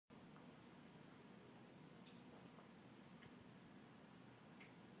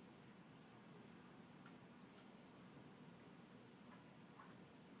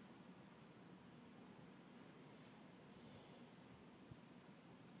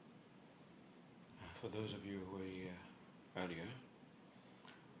For those of you who were here earlier,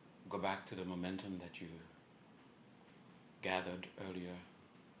 go back to the momentum that you gathered earlier,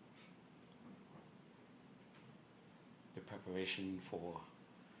 the preparation for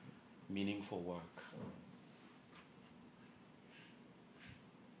meaningful work,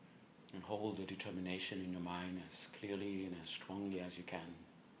 and hold the determination in your mind as clearly and as strongly as you can.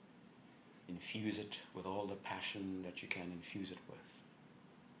 Infuse it with all the passion that you can infuse it with.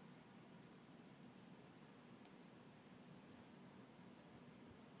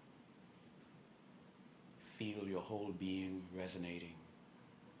 Feel your whole being resonating,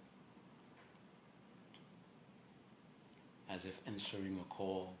 as if answering a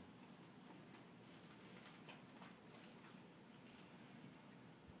call.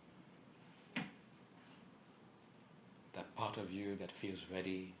 That part of you that feels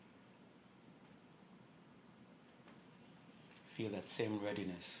ready, feel that same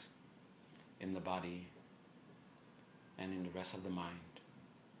readiness in the body and in the rest of the mind.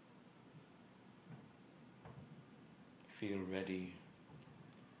 Feel ready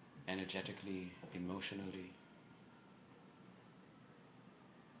energetically, emotionally,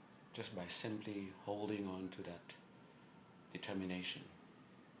 just by simply holding on to that determination,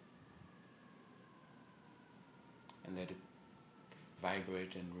 and let it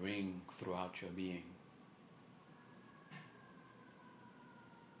vibrate and ring throughout your being.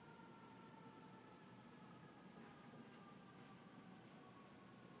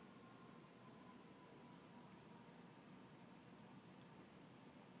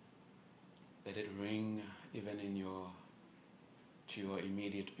 Let it ring even to your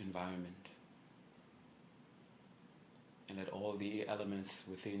immediate environment. And let all the elements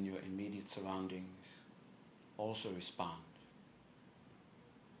within your immediate surroundings also respond.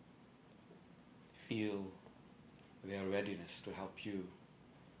 Feel their readiness to help you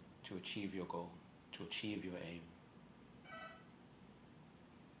to achieve your goal, to achieve your aim.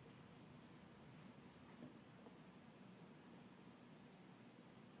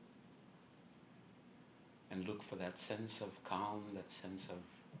 And look for that sense of calm, that sense of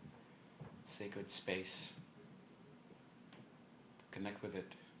sacred space. Connect with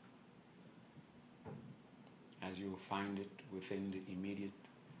it as you find it within the immediate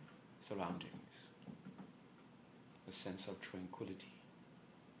surroundings. A sense of tranquility.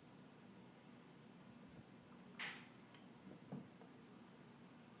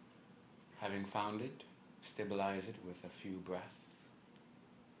 Having found it, stabilize it with a few breaths.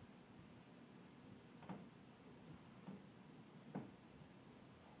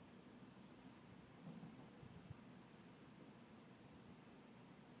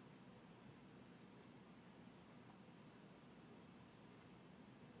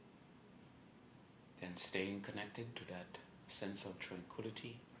 Then staying connected to that sense of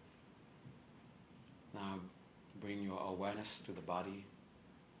tranquility. Now bring your awareness to the body.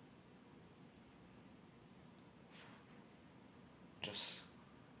 Just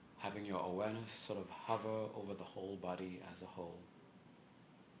having your awareness sort of hover over the whole body as a whole.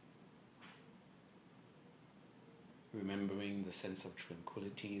 Remembering the sense of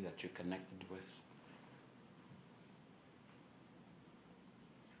tranquility that you're connected with.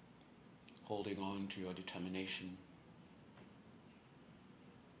 Holding on to your determination.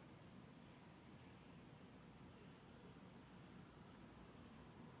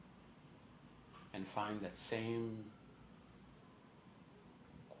 And find that same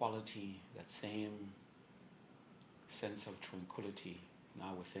quality, that same sense of tranquility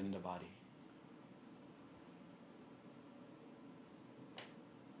now within the body.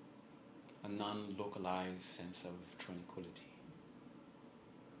 A non-localized sense of tranquility.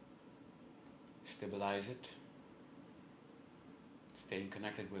 Stabilize it, staying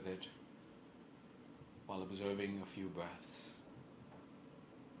connected with it while observing a few breaths.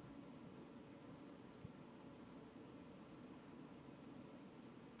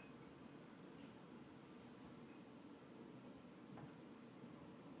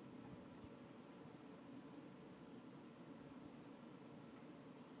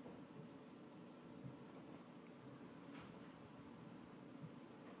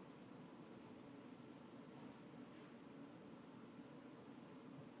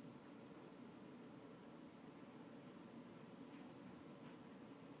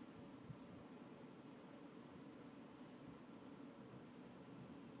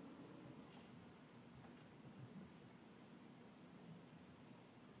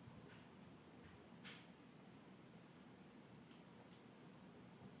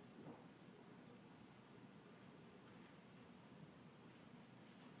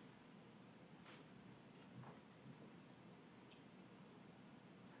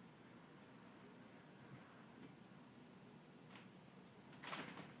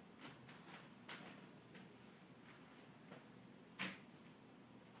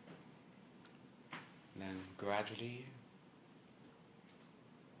 gradually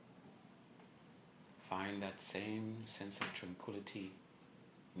find that same sense of tranquility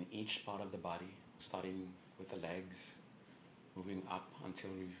in each part of the body, starting with the legs, moving up until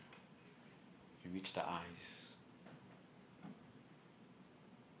you reach the eyes.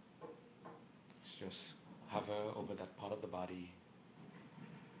 Just hover over that part of the body,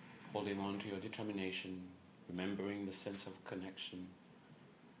 holding on to your determination, remembering the sense of connection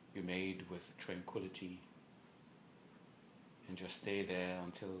you made with tranquility, and just stay there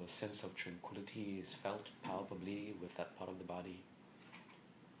until a sense of tranquility is felt palpably with that part of the body.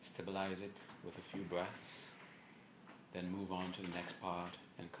 Stabilize it with a few breaths, then move on to the next part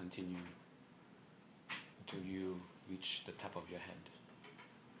and continue until you reach the top of your head.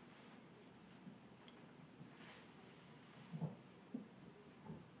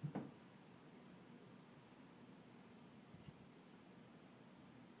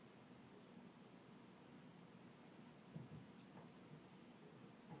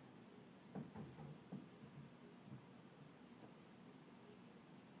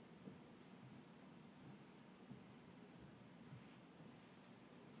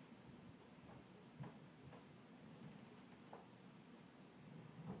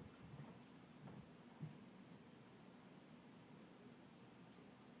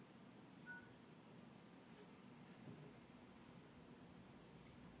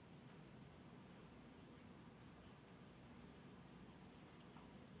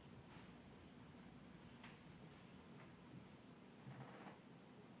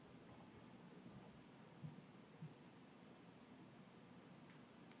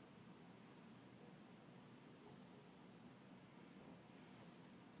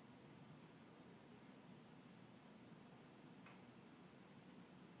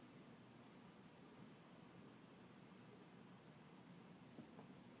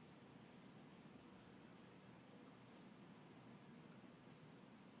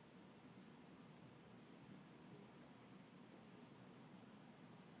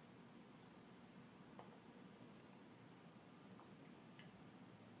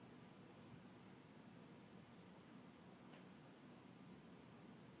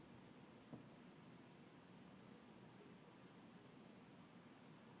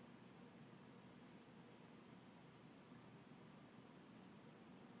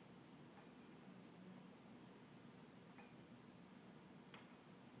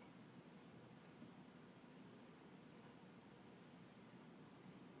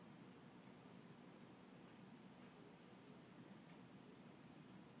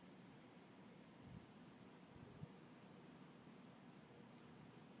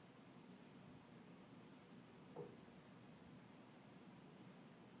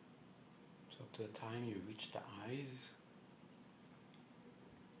 So to the time you reach the eyes,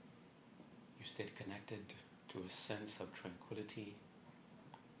 you stayed connected to a sense of tranquility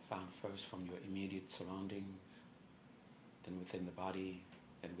found first from your immediate surroundings, then within the body,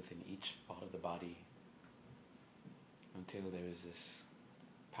 then within each part of the body, until there is this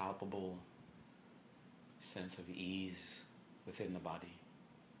palpable sense of ease within the body.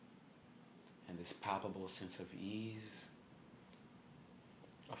 And this palpable sense of ease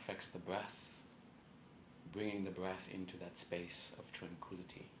affects the breath, bringing the breath into that space of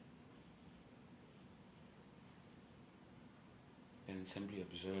tranquility. Then simply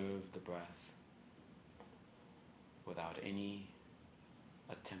observe the breath without any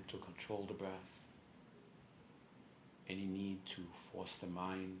attempt to control the breath, any need to force the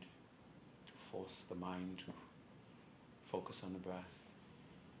mind to focus on the breath,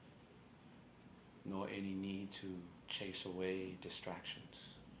 nor any need to chase away distractions.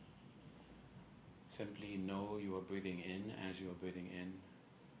 Simply know you are breathing in as you are breathing in.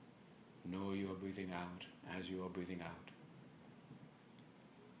 Know you are breathing out as you are breathing out.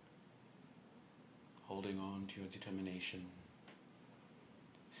 Holding on to your determination,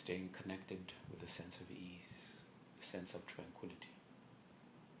 staying connected with a sense of ease, a sense of tranquility.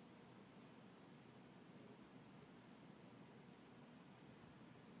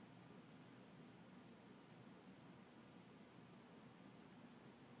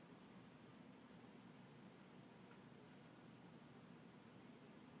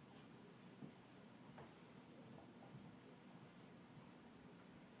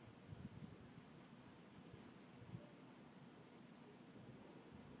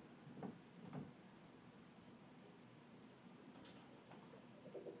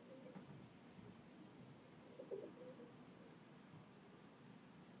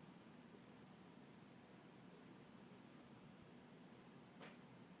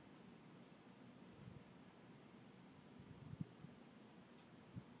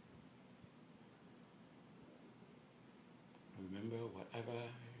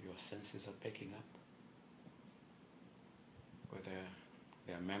 your senses are picking up, whether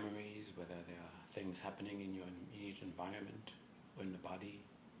there are memories, whether there are things happening in your immediate environment or in the body.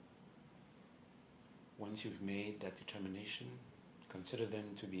 Once you've made that determination, consider them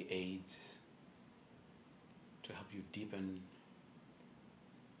to be aids to help you deepen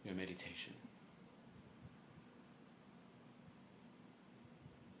your meditation.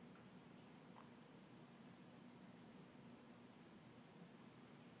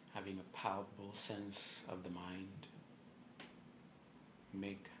 Having a palpable sense of the mind,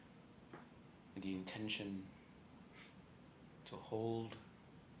 make the intention to hold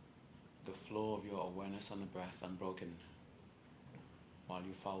the flow of your awareness on the breath unbroken while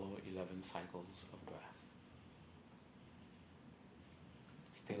you follow 11 cycles of breath.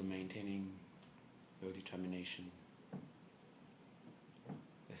 Still maintaining your determination,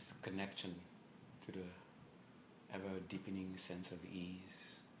 this connection to the ever deepening sense of ease.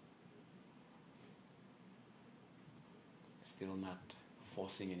 Still not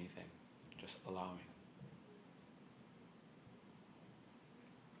forcing anything, just allowing.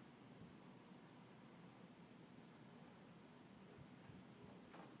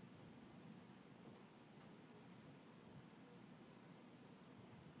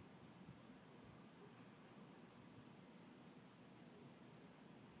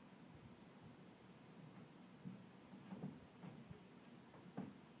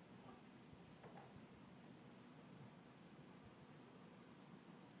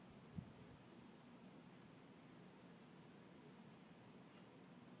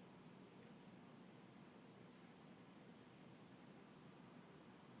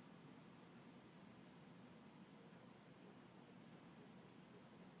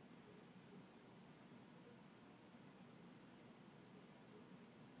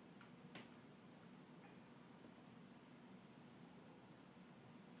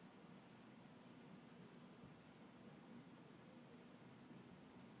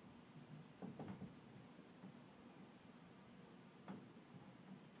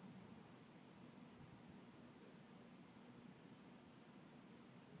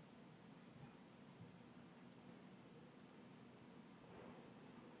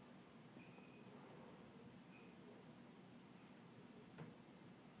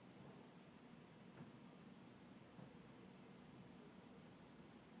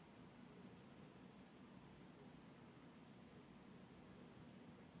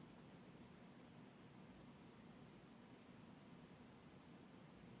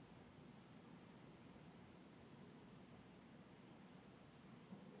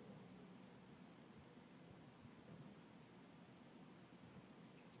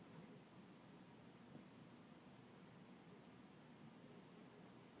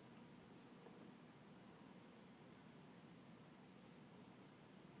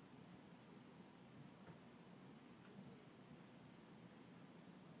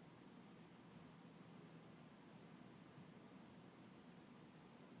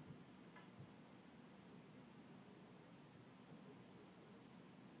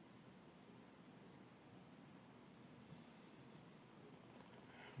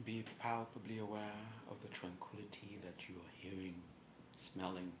 Be palpably aware of the tranquility that you are hearing,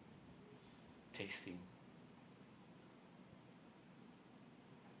 smelling, tasting,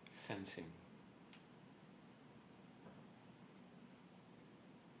 sensing.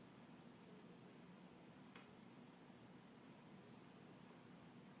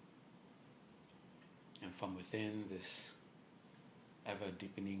 And from within this ever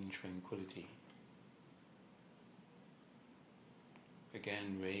deepening tranquility,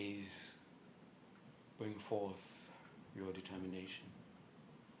 again bring forth your determination.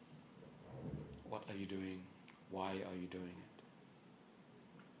 What are you doing? Why are you doing it?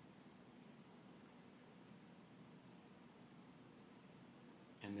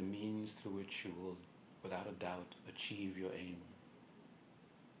 And the means through which you will, without a doubt, achieve your aim.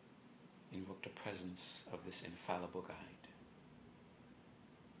 Invoke the presence of this infallible guide.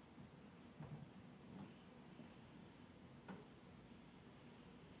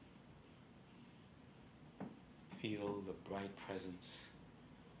 Feel the bright presence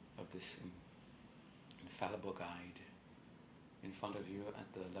of this infallible guide in front of you at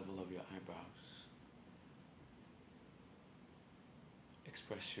the level of your eyebrows.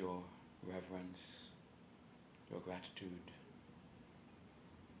 Express your reverence, your gratitude.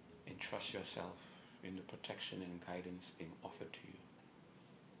 Entrust yourself in the protection and guidance being offered to you.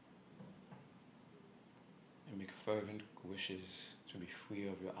 And make fervent wishes to be free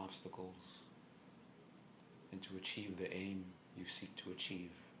of your obstacles and to achieve the aim you seek to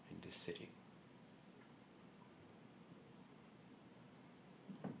achieve in this city.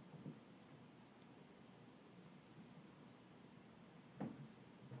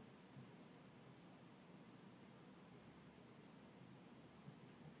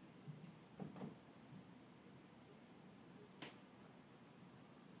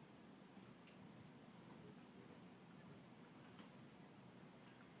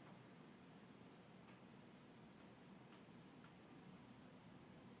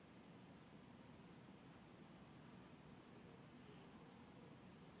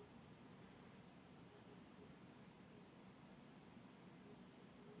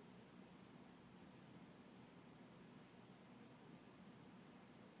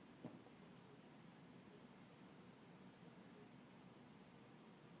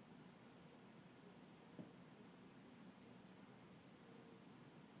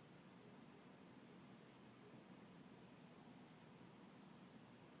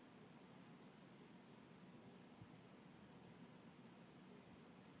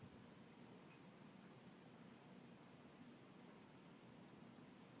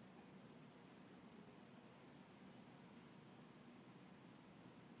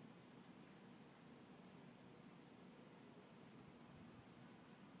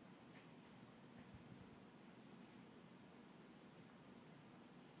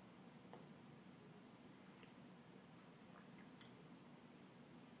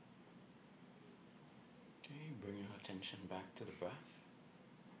 attention back to the breath,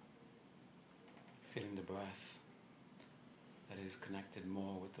 feeling the breath that is connected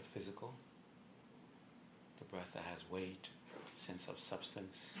more with the physical, the breath that has weight, sense of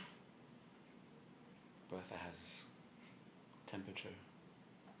substance, breath that has temperature.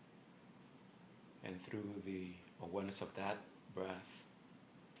 And through the awareness of that breath,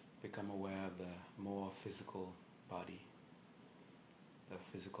 become aware of the more physical body, the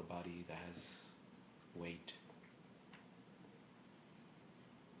physical body that has weight,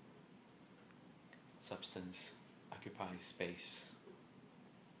 substance, occupies space.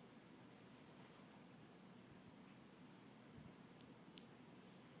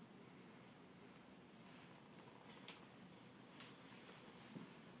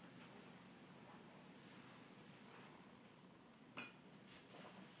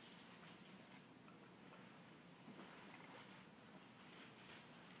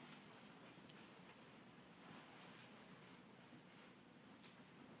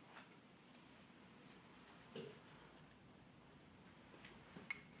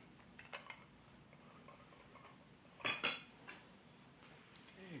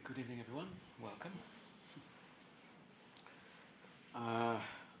 Good evening, everyone. Welcome.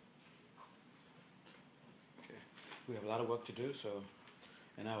 Okay. We have a lot of work to do,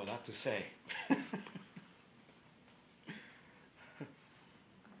 and I have a lot to say.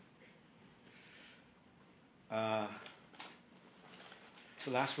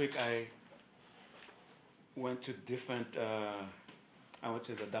 So last week I went to I went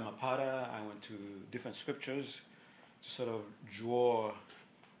to the Dhammapada, I went to different scriptures to sort of draw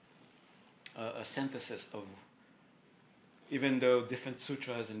a synthesis of, even though different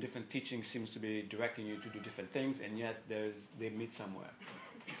sutras and different teachings seems to be directing you to do different things, and yet they meet somewhere.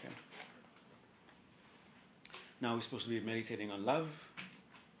 Okay. Now we're supposed to be meditating on love.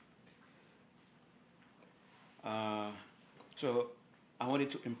 So I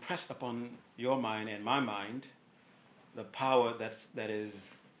wanted to impress upon your mind and my mind the power that is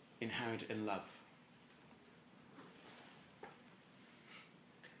inherent in love.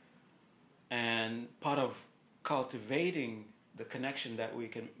 And part of cultivating the connection that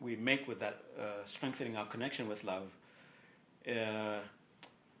we make with that, strengthening our connection with love,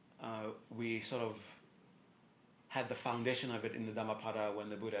 we sort of had the foundation of it in the Dhammapada when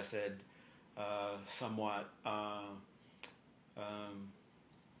the Buddha said, somewhat,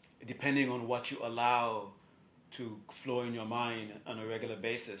 depending on what you allow to flow in your mind on a regular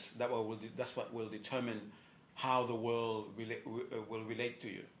basis, that's what will determine how the world will relate to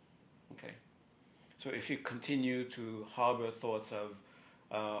you. Okay, so if you continue to harbor thoughts of,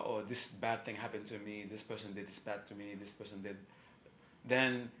 oh, this bad thing happened to me, this person did this bad to me, this person did,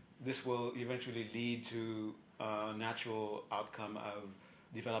 then this will eventually lead to a natural outcome of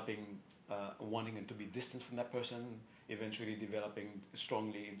developing, wanting to be distant from that person, eventually developing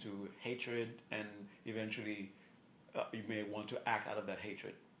strongly into hatred, and eventually you may want to act out of that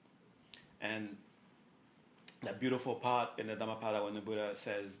hatred. And that beautiful part in the Dhammapada when the Buddha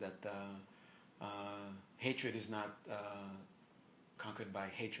says that hatred is not conquered by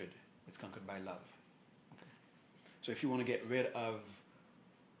hatred, it's conquered by love. Okay. So if you want to get rid of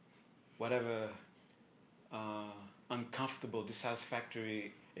whatever uncomfortable,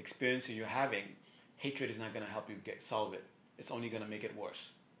 dissatisfactory experience you're having, hatred is not going to help you solve it. It's only going to make it worse.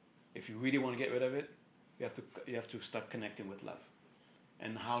 If you really want to get rid of it, you have to start connecting with love.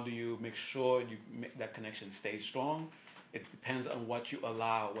 And how do you make sure you make that connection stay strong? It depends on what you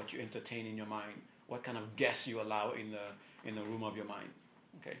allow, what you entertain in your mind, what kind of guests you allow in the room of your mind.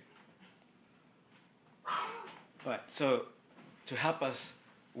 Okay. All right. So to help us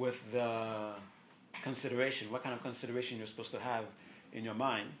with the consideration, what kind of consideration you're supposed to have in your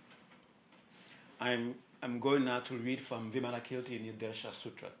mind, I'm going now to read from Vimalakirti Nirdersha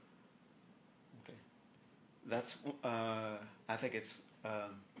Sutra. Okay. That's I think it's I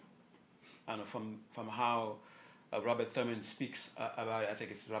don't know, from how Robert Thurman speaks about it. I think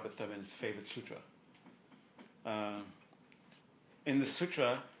it's Robert Thurman's favorite sutra. In the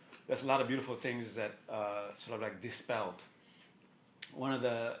sutra, there's a lot of beautiful things that sort of like dispelled. One of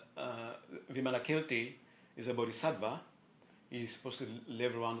the Vimalakirti is a bodhisattva. He's supposed to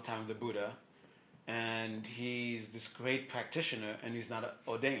live around the time of the Buddha, and he's this great practitioner, and he's not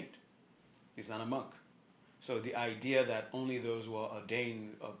ordained. He's not a monk. So the idea that only those who are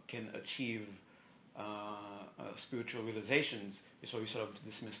ordained can achieve spiritual realizations, so we sort of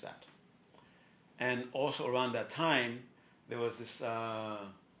dismiss that. And also around that time, there was this, a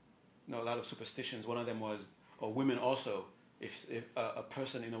lot of superstitions. One of them was, or women also, if a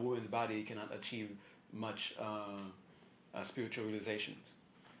person in a woman's body cannot achieve much spiritual realizations.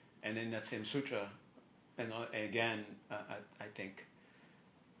 And in that same sutra, again, I think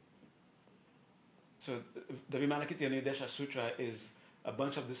so. The Vimalakirti Nidesha Sutra is a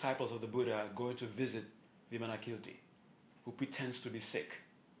bunch of disciples of the Buddha going to visit Vimalakirti, who pretends to be sick.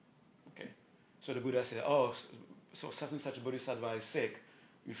 Okay, so the Buddha said, "Oh, so such and such a bodhisattva is sick.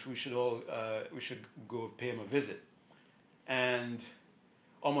 We should go pay him a visit." And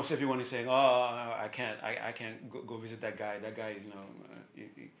almost everyone is saying, "Oh, I can't go visit that guy. That guy is,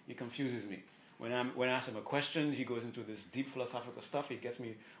 he confuses me. When I ask him a question, he goes into this deep philosophical stuff. He gets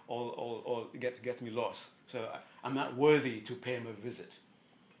me gets me lost. So I'm not worthy to pay him a visit."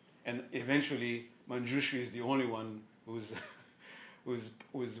 And eventually, Manjushri is the only one who's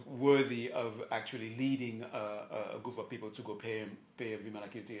who's worthy of actually leading a group of people to go pay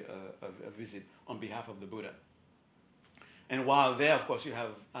Vimalakirti a visit on behalf of the Buddha. And while there, of course, you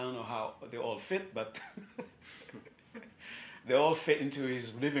have, I don't know how they all fit, but they all fit into his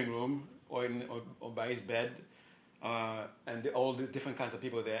living room or by his bed, and all the different kinds of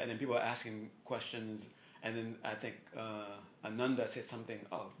people there. And then people are asking questions. And then I think Ananda said something,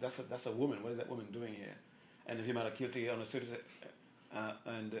 "Oh, that's a woman. What is that woman doing here?" And Vimalakirti understood it.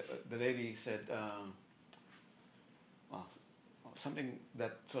 And the lady said, well, something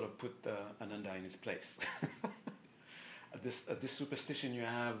that sort of put Ananda in his place. This superstition you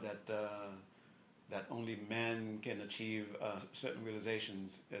have that only men can achieve certain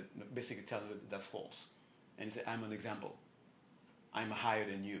realizations, basically telling you that's false. And he said, "I'm an example. I'm higher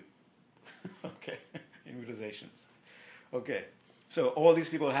than you." Okay, in realizations. Okay, so all these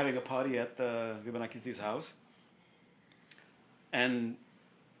people are having a party at Vimalakirti's house. And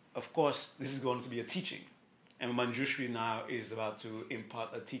of course, this is going to be a teaching. And Manjushri now is about to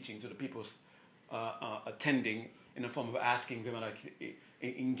impart a teaching to the people attending in the form of asking Vimalakirti,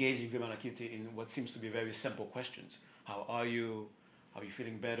 engaging Vimalakirti in what seems to be very simple questions. How are you? Are you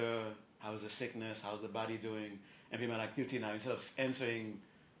feeling better? How's the sickness? How's the body doing? And Vimalakirti now, instead of answering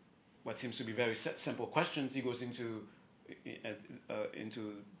what seems to be very simple questions, he goes into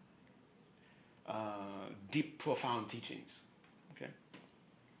deep, profound teachings. Okay.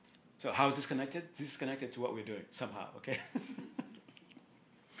 So how is this connected? This is connected to what we're doing somehow. Okay.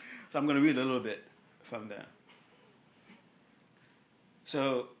 So I'm going to read a little bit from there.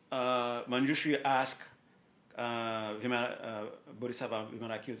 So Manjushri asked Bodhisattva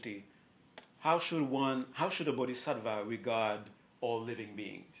Vimalakirti, how should a bodhisattva regard all living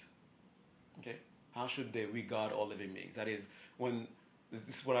beings? Okay, how should they regard all living beings? That is, when this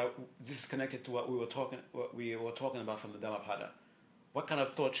is connected to what we were talking about from the Dhammapada. What kind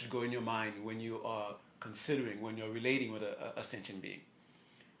of thought should go in your mind when you are considering, when you're relating with a sentient being?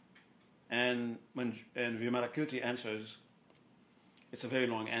 And Vimalakirti answers. It's a very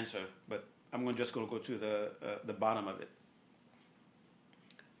long answer, but I'm just going to go to the bottom of it.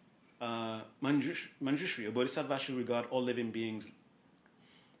 Manjushri, a bodhisattva should regard all living beings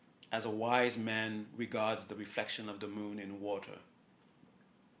as a wise man regards the reflection of the moon in water,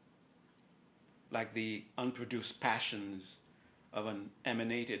 like the unproduced passions of an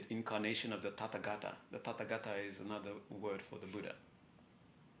emanated incarnation of the Tathagata. The Tathagata is another word for the Buddha.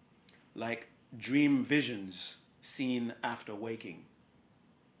 Like dream visions seen after waking.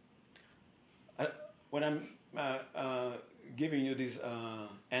 When I'm giving you these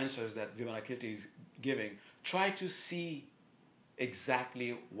answers that Vimalakirti is giving, try to see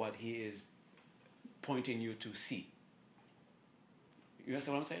exactly what he is pointing you to see. You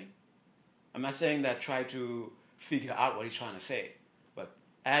understand what I'm saying? I'm not saying that try to figure out what he's trying to say, but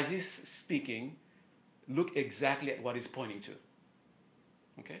as he's speaking, look exactly at what he's pointing to.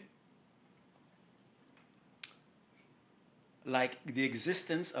 Okay? Like the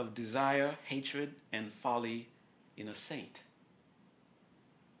existence of desire, hatred, and folly in a saint.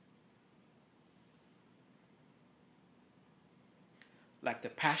 Like the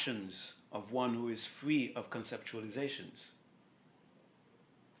passions of one who is free of conceptualizations.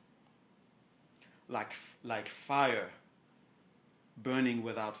 Like fire burning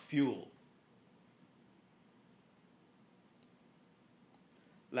without fuel.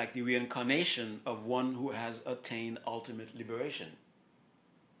 Like the reincarnation of one who has attained ultimate liberation.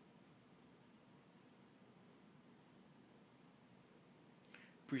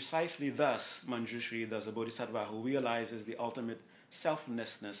 Precisely thus, Manjushri, does a bodhisattva who realizes the ultimate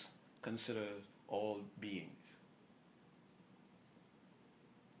selflessness consider all beings.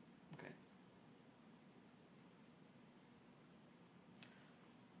 Okay.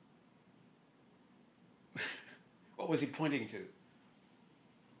 What was he pointing to?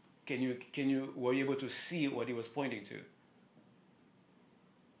 Were you able to see what he was pointing to?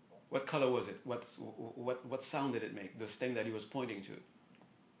 What color was it? What sound did it make? This thing that he was pointing to.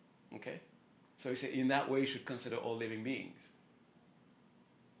 Okay? So he said, in that way, you should consider all living beings.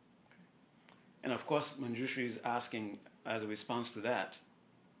 And of course, Manjushri is asking, as a response to that,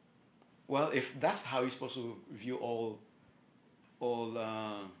 well, if that's how you're supposed to view all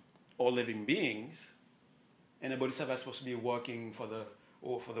living beings, and a bodhisattva is supposed to be working for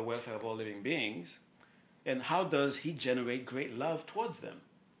the welfare of all living beings, and how does he generate great love towards them?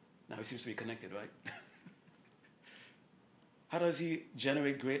 Now it seems to be connected, right? How does he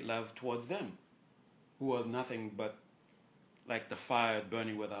generate great love towards them, who are nothing but like the fire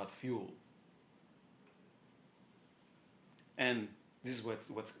burning without fuel? And this is what's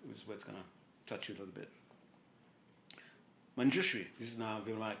going to touch you a little bit. Manjushri, this is now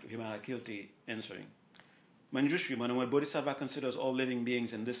Vimalakirti answering. Manjushri, when a bodhisattva considers all living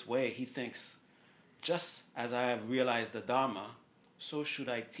beings in this way, he thinks, just as I have realized the Dharma, so should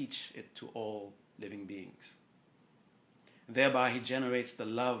I teach it to all living beings. Thereby he generates the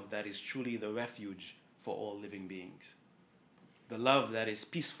love that is truly the refuge for all living beings. The love that is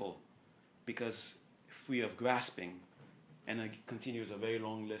peaceful because free of grasping. And it continues a very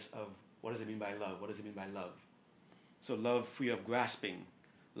long list of what does it mean by love? What does it mean by love? So love free of grasping,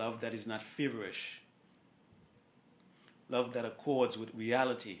 love that is not feverish, love that accords with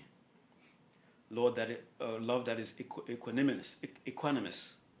reality, love that is equanimous,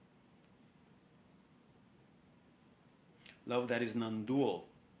 love that is non-dual.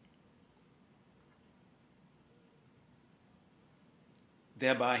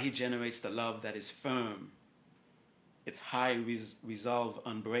 Thereby he generates the love that is firm, its high resolve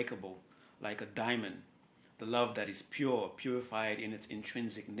unbreakable, like a diamond, the love that is pure, purified in its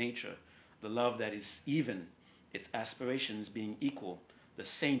intrinsic nature, the love that is even, its aspirations being equal, the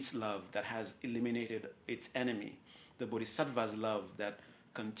saint's love that has eliminated its enemy, the bodhisattva's love that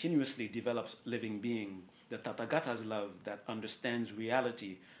continuously develops living being, the Tathagata's love that understands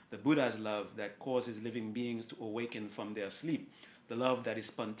reality, the Buddha's love that causes living beings to awaken from their sleep, the love that is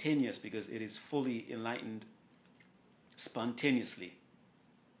spontaneous because it is fully enlightened spontaneously,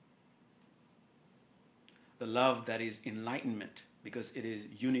 the love that is enlightenment because it is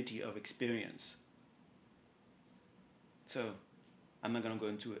unity of experience. So I'm not going to go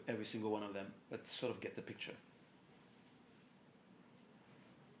into every single one of them, but sort of get the picture.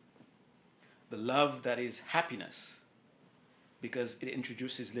 The love that is happiness because it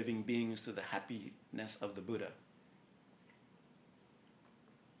introduces living beings to the happiness of the Buddha.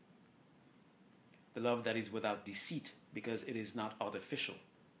 The love that is without deceit because it is not artificial.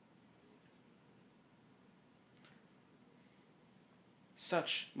 Such,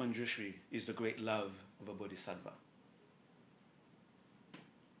 Manjushri, is the great love of a bodhisattva.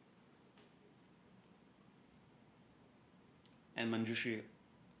 And Manjushri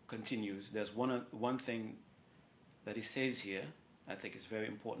continues, there's one thing that he says here, I think is very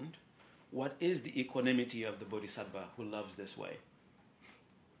important. What is the equanimity of the bodhisattva who loves this way?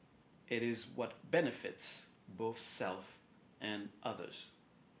 It is what benefits both self and others.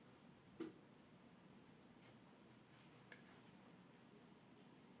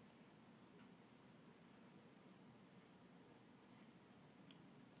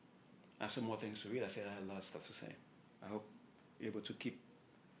 I have some more things to read. I said I had a lot of stuff to say. I hope you're able to keep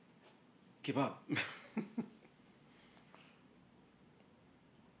up.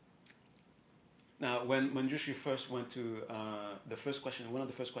 Now, when Manjushri first went to one of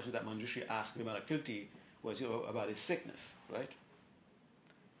the first questions that Manjushri asked Vimalakirti was about his sickness, right?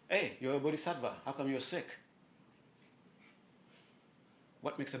 Hey, you're a bodhisattva. How come you're sick?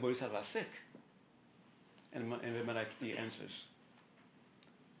 What makes a bodhisattva sick? And Vimalakirti answers,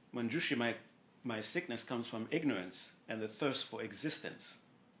 Manjushri, my sickness comes from ignorance and the thirst for existence.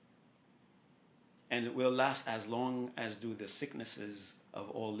 And it will last as long as do the sicknesses of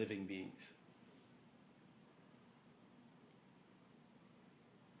all living beings.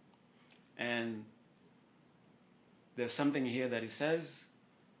 And there's something here that he says,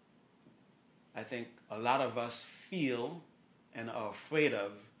 I think a lot of us feel and are afraid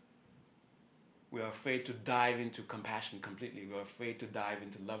of. We are afraid to dive into compassion completely. We are afraid to dive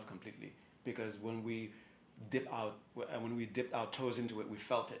into love completely. Because when we dipped our toes into it, we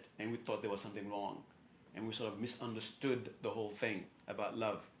felt it. And we thought there was something wrong. And we sort of misunderstood the whole thing about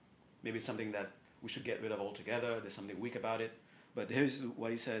love. Maybe it's something that we should get rid of altogether. There's something weak about it. But here's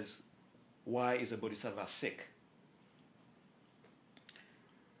what he says. Why is a bodhisattva sick?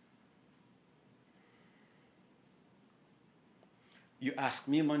 You ask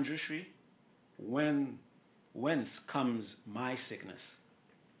me, Manjushri, whence comes my sickness?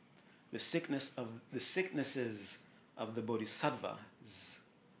 The sicknesses of the bodhisattvas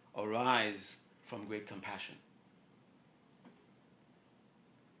arise from great compassion.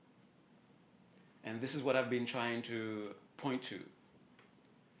 And this is what I've been trying to point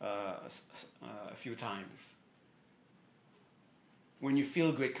to a few times. When you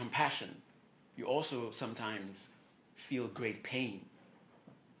feel great compassion, you also sometimes feel great pain.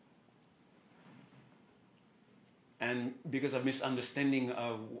 And because of misunderstanding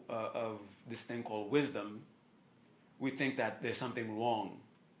of this thing called wisdom, we think that there's something wrong.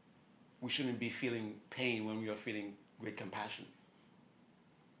 We shouldn't be feeling pain when we are feeling great compassion.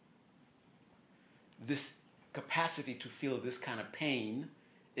 This capacity to feel this kind of pain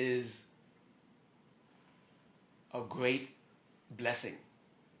is a great blessing.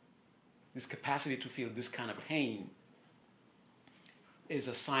 This capacity to feel this kind of pain is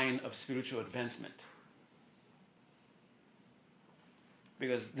a sign of spiritual advancement.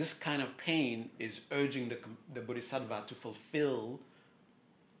 Because this kind of pain is urging the bodhisattva to fulfill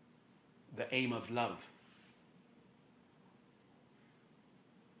the aim of love.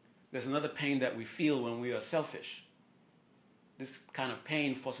 There's another pain that we feel when we are selfish. This kind of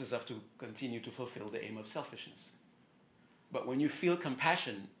pain forces us to continue to fulfill the aim of selfishness. But when you feel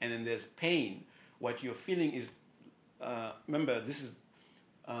compassion and then there's pain, what you're feeling is, remember, this is,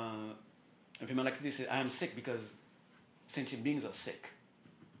 Vimalakirti says, I am sick because sentient beings are sick.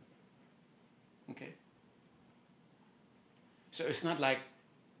 Okay? So it's not like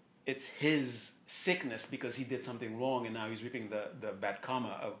it's his sickness because he did something wrong and now he's reaping the bad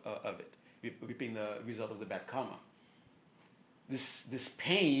karma of it, reaping the result of the bad karma. This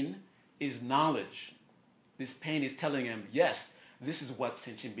pain is knowledge. This pain is telling him, yes, this is what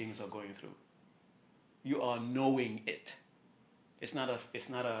sentient beings are going through. You are knowing it. It's not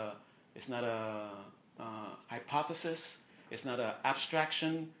a hypothesis. It's not an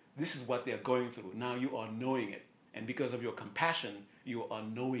abstraction. This is what they're going through. Now you are knowing it. And because of your compassion, you are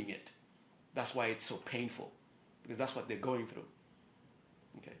knowing it. That's why it's so painful. Because that's what they're going through.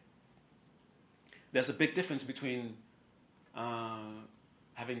 Okay. There's a big difference between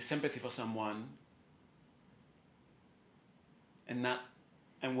having sympathy for someone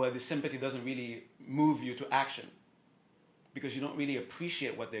and where the sympathy doesn't really move you to action. Because you don't really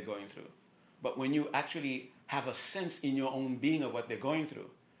appreciate what they're going through. But when you actually have a sense in your own being of what they're going through,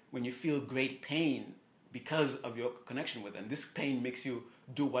 when you feel great pain because of your connection with them, this pain makes you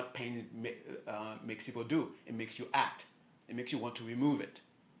do what pain makes people do. It makes you act. It makes you want to remove it.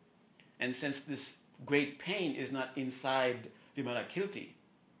 And since this great pain is not inside Vimalakirti,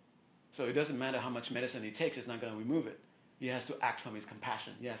 so it doesn't matter how much medicine he takes, it's not going to remove it. He has to act from his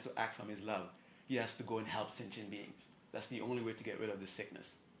compassion. He has to act from his love. He has to go and help sentient beings. That's the only way to get rid of this sickness.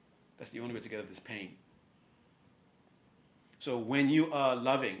 That's the only way to get rid of this pain. So when you are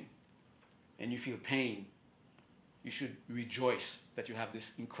loving and you feel pain, you should rejoice that you have this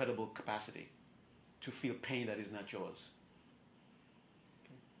incredible capacity to feel pain that is not yours.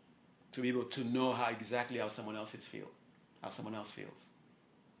 Okay? To be able to know exactly how someone else feels.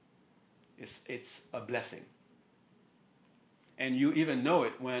 It's a blessing. And you even know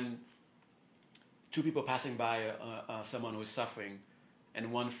it when two people passing by someone who is suffering,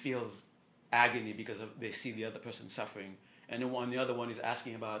 and one feels agony because they see the other person suffering, and the other one is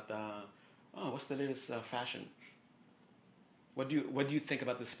asking about, what's the latest fashion? What do you think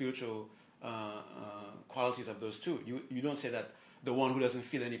about the spiritual qualities of those two? You don't say that the one who doesn't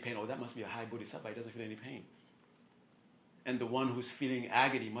feel any pain, that must be a high bodhisattva, he doesn't feel any pain. And the one who's feeling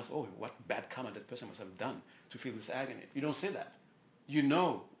agony must, what bad karma that person must have done to feel this agony. You don't say that. You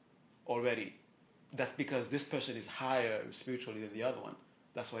know already that's because this person is higher spiritually than the other one.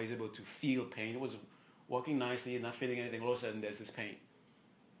 That's why he's able to feel pain. He was walking nicely, not feeling anything. All of a sudden, there's this pain.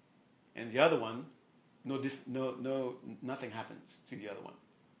 And the other one, nothing happens to the other one.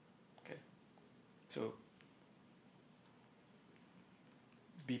 Okay, so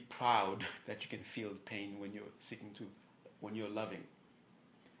be proud that you can feel pain when you're loving,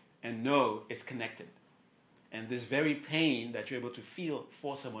 and know it's connected. And this very pain that you're able to feel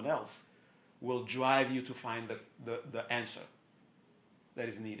for someone else will drive you to find the answer that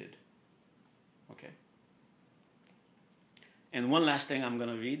is needed. Okay? And one last thing I'm going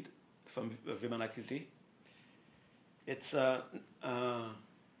to read from Vimalakirti. It's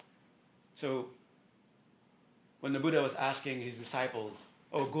so when the Buddha was asking his disciples,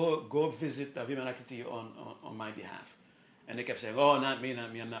 go visit Vimalakirti on my behalf. And they kept saying, not me,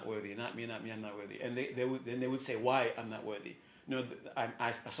 I'm not worthy. Not me, I'm not worthy. And they would say, why I'm not worthy?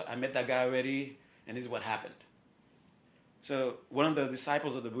 I met that guy already, and this is what happened. So one of the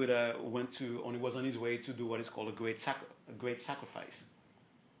disciples of the Buddha was on his way to do what is called a great sacrifice.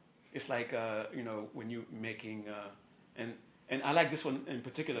 It's like when you're making and I like this one in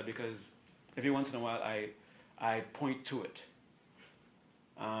particular because every once in a while I point to it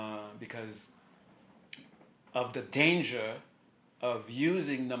because of the danger of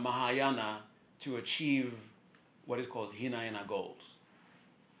using the Mahayana to achieve what is called Hinayana goals,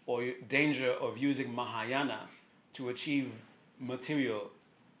 or danger of using Mahayana to achieve material,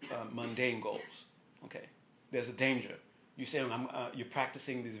 mundane goals. Okay, there's a danger. You say you're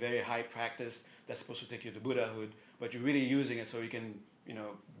practicing this very high practice that's supposed to take you to Buddhahood, but you're really using it so you can,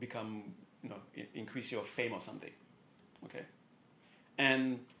 become, increase your fame or something. Okay,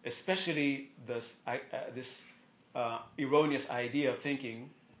 and especially this erroneous idea of thinking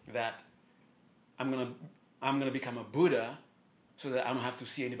that I'm gonna become a Buddha so that I don't have to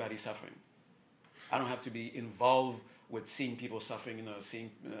see anybody suffering. I don't have to be involved with seeing people suffering,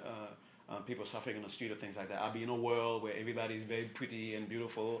 seeing people suffering in the street or things like that. I'll be in a world where everybody is very pretty and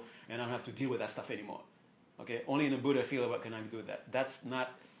beautiful, and I don't have to deal with that stuff anymore. Okay, only in the Buddha field what can I do with that. That's not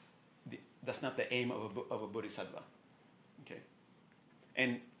the aim of a bodhisattva. Okay,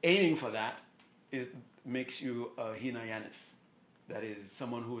 and aiming for that makes you a Hinayanist. That is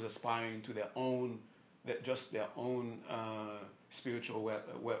someone who is aspiring to their own spiritual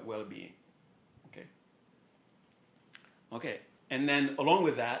well-being. Okay. Okay, and then along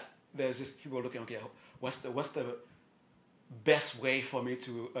with that, there's this people looking. Okay, what's the best way for me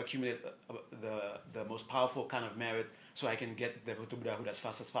to accumulate the most powerful kind of merit so I can get the Buddhahood as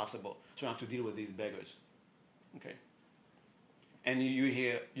fast as possible, so I don't have to deal with these beggars. Okay. And you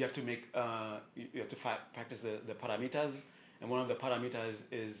have to practice the paramitas, and one of the paramitas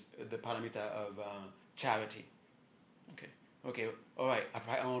is the paramita of charity. Okay, all right.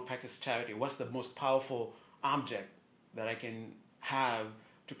 I want to practice charity. What's the most powerful object that I can have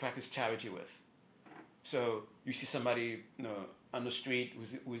to practice charity with? So you see somebody, on the street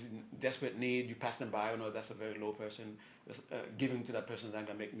who's in desperate need. You pass them by. That's a very low person. Giving to that person is not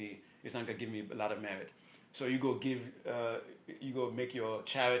gonna give me a lot of merit. So you go make your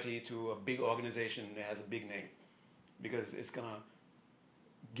charity to a big organization that has a big name, because it's gonna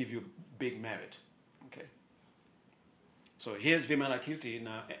give you big merit. Okay. So here's Vimalakirti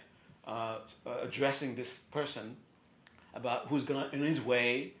now addressing this person about who's gonna in his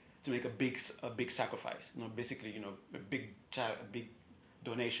way to make a big sacrifice. Basically, a big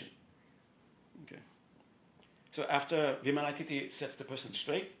donation. Okay. So after Vimalakirti sets the person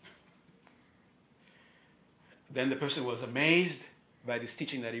straight, then the person was amazed by this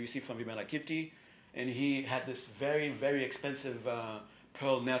teaching that he received from Vimalakirti, and he had this very, very expensive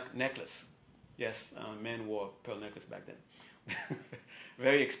pearl necklace. Yes, men wore pearl necklace back then.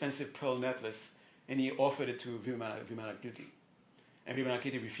 Very expensive pearl necklace, and he offered it to Vimalakirti. And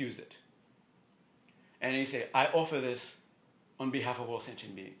Vimalakirti refused it. And he said, I offer this on behalf of all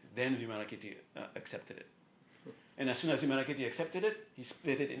sentient beings. Then Vimalakirti accepted it. And as soon as Vimalakirti accepted it, he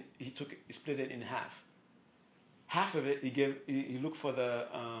split it in half. Half of it he looked for the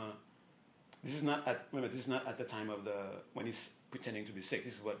this is not at the time of when he's pretending to be sick.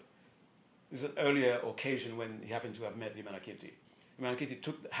 This is an earlier occasion when he happened to have met Vimalakirti. Vimalakirti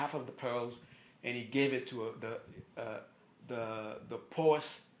took half of the pearls and he gave it to the poorest,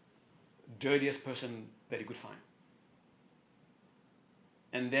 dirtiest person that he could find.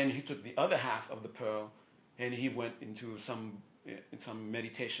 And then he took the other half of the pearl and he went into some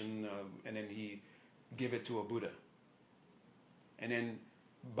meditation, and then he gave it to a Buddha. And then,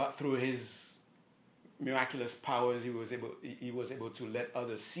 but through his miraculous powers, he was able to let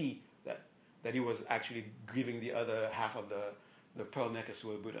others see that he was actually giving the other half of the pearl necklace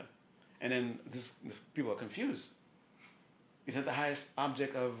to a Buddha. And then this people are confused. Isn't the highest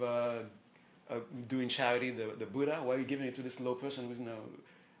object of doing charity the Buddha? Why are you giving it to this low person who's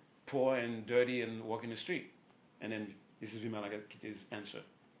poor and dirty and walking the street? And then this is Vimalakirti's answer.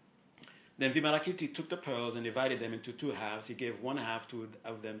 Then Vimalakirti took the pearls and divided them into two halves. He gave one half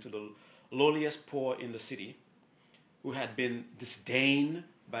of them to the lowliest poor in the city, who had been disdained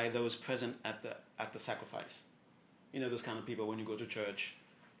by those present at the sacrifice. Those kind of people when you go to church.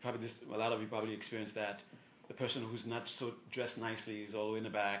 A lot of you probably experienced that. The person who's not so dressed nicely is all the way in the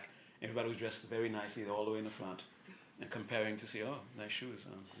back. Everybody who's dressed very nicely is all the way in the front. And comparing to see, oh, nice shoes.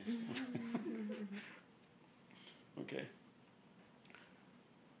 Nice. Okay.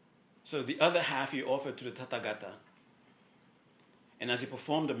 So the other half he offered to the Tathagata. And as he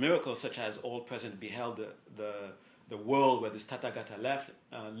performed a miracle such as all present beheld the world where this Tathagata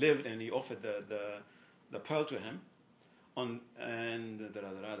lived, and he offered the pearl to him,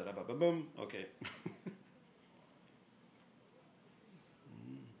 okay.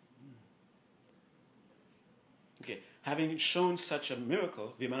 Okay. Having shown such a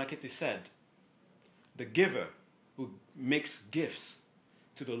miracle, Vimalakirti said, the giver who makes gifts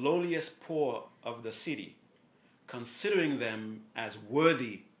to the lowliest poor of the city, considering them as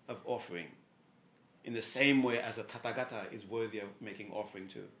worthy of offering, in the same way as a Tathagata is worthy of making offering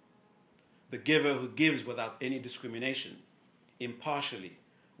to. The giver who gives without any discrimination, impartially,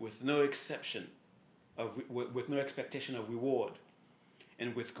 with no exception, with no expectation of reward,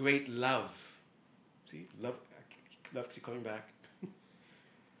 and with great love. See, love keeps coming back.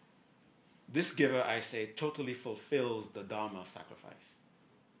 This giver, I say, totally fulfills the Dharma sacrifice.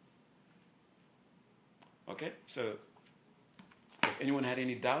 Okay, so if anyone had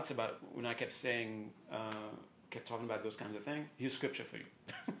any doubts about when I kept talking about those kinds of things, here's scripture for you.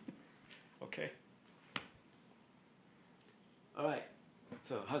 Okay. All right.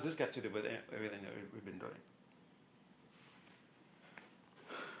 So how's this got to do with everything that we've been doing?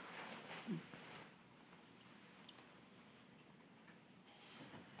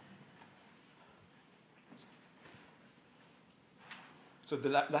 So the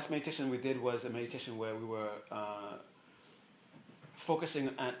last meditation we did was a meditation where we were focusing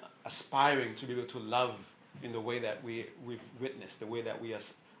on aspiring to be able to love in the way that we've witnessed, the way that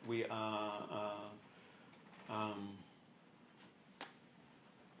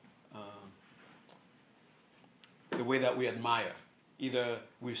the way that we admire. Either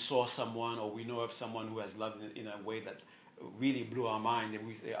we saw someone or we know of someone who has loved in a way that really blew our mind, and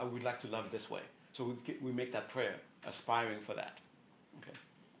we say, I would like to love this way. So we make that prayer, aspiring for that. Okay.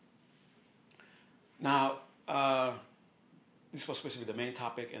 Now, this was supposed to be the main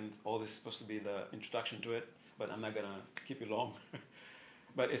topic, and all this is supposed to be the introduction to it, but I'm not going to keep you long.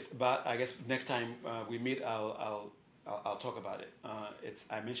 But it's about, I guess, next time we meet, I'll talk about it.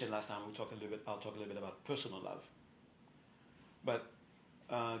 I mentioned last time I'll talk a little bit about personal love. But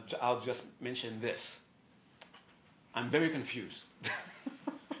I'll just mention this. I'm very confused.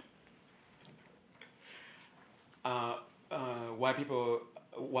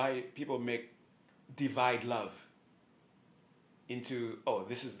 Why people divide love into,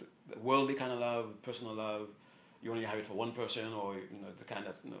 this is the worldly kind of love, personal love. You only have it for one person, or the kind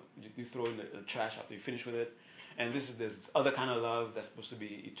that you throw in the trash after you finish with it. And this other kind of love that's supposed to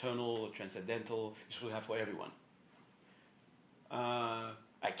be eternal, transcendental. You're supposed to have for everyone.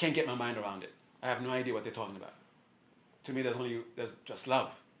 I can't get my mind around it. I have no idea what they're talking about. To me, there's just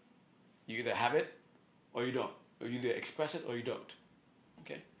love. You either have it or you don't. Or you either express it or you don't.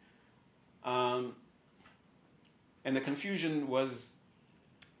 Okay? And the confusion was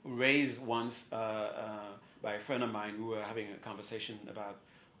raised once by a friend of mine who were having a conversation about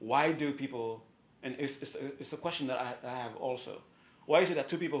why do people, and it's a question that I have also. Why is it that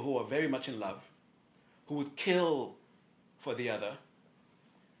two people who are very much in love, who would kill for the other,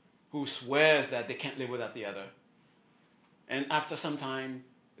 who swears that they can't live without the other, and after some time,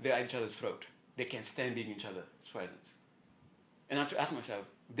 they're at each other's throat. They can't stand being in each other's presence. And I have to ask myself,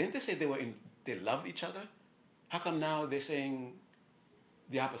 didn't they say they loved each other? How come now they're saying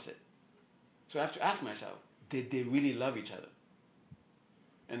the opposite? So I have to ask myself, did they really love each other?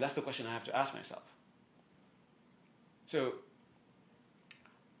 And that's the question I have to ask myself. So,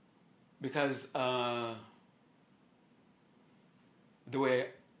 because the way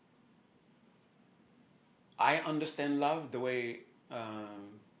I understand love, the way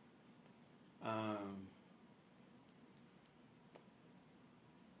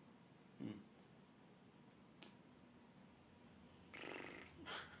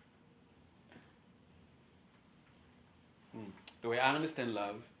the way I understand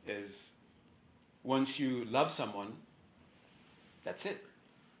love is once you love someone, that's it.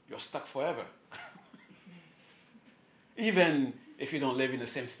 You're stuck forever. Even if you don't live in the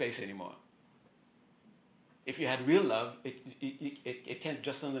same space anymore. If you had real love, it can't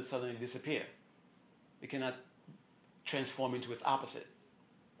just suddenly disappear. It cannot transform into its opposite.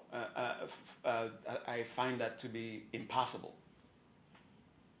 I find that to be impossible.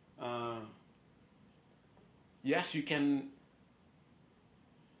 Yes, you can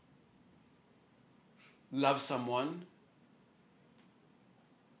love someone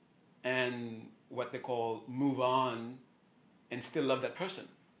and what they call move on and still love that person.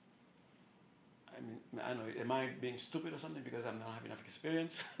 I mean, I don't know, am I being stupid or something because I'm not having enough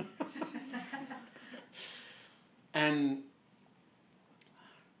experience? And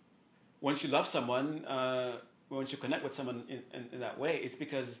once you love someone, once you connect with someone in that way, it's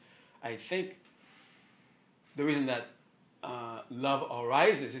because I think the reason that love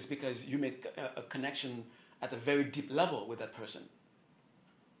arises is because you make a connection at a very deep level with that person.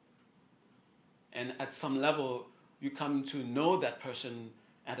 And at some level, you come to know that person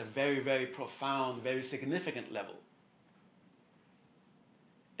at a very, very profound, very significant level.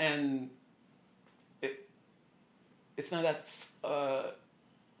 And it's not that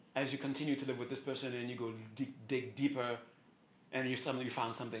as you continue to live with this person and you go dig deeper and you suddenly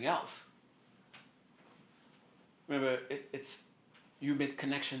found something else. remember, it's you made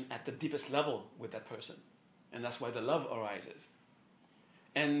connection at the deepest level with that person, and that's why the love arises.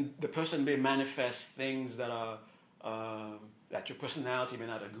 And the person may manifest things that are that your personality may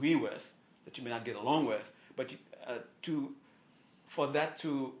not agree with, that you may not get along with, but for that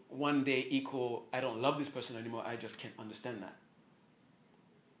to one day equal, I don't love this person anymore, I just can't understand that.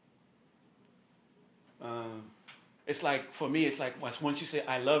 It's like, for me, it's like once you say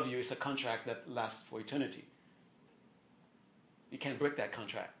I love you, it's a contract that lasts for eternity. You can't break that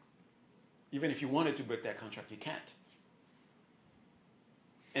contract. Even if you wanted to break that contract, you can't.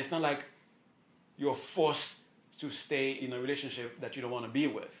 And it's not like you're forced to stay in a relationship that you don't want to be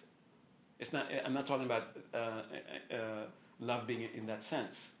with. It's not. I'm not talking about love being in that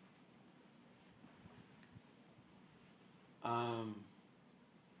sense.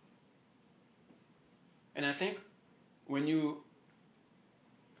 And I think when you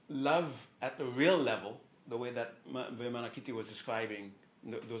love at the real level, the way that Vimalakirti was describing,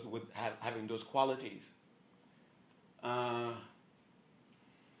 those with having those qualities, and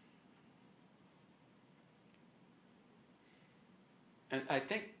I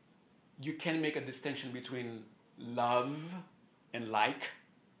think you can make a distinction between love and like,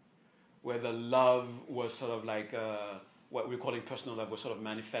 where the love was sort of like what we're calling personal love, was sort of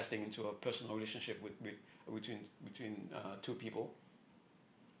manifesting into a personal relationship between two people.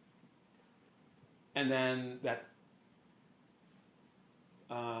 And then that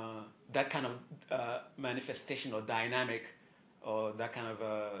kind of manifestation or dynamic, or that kind of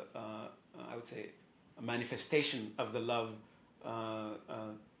I would say a manifestation of the love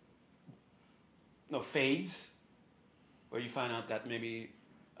fades, where you find out that maybe,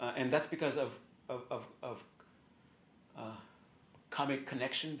 and that's because of karmic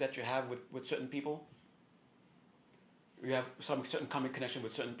connections that you have with certain people. You have some certain karmic connection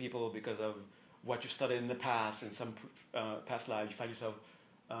with certain people because of what you studied in the past, in some past lives. You find yourself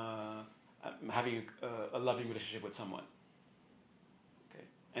having a loving relationship with someone. Okay,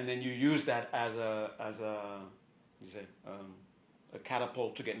 and then you use that as a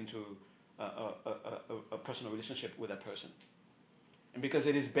catapult to get into a personal relationship with that person. And because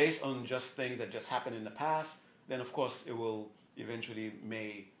it is based on just things that just happened in the past, then of course it will eventually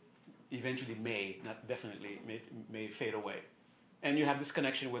may, not definitely, may fade away. And you have this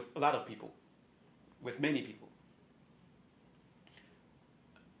connection with a lot of people, with many people.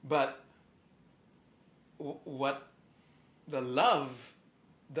 But what the love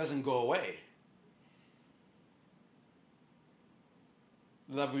doesn't go away.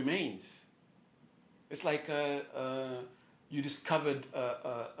 Love remains. It's like you discovered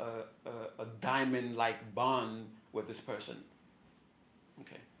a diamond-like bond with this person.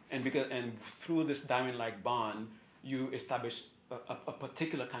 Okay, and through this diamond-like bond, you establish a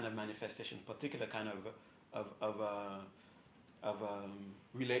particular kind of manifestation, particular kind of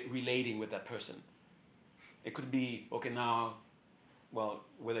relating with that person. It could be okay now. Well,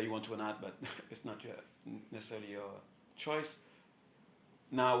 whether you want to or not, but it's not necessarily your choice.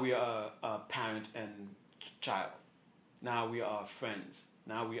 Now we are a parent and child. Now we are friends.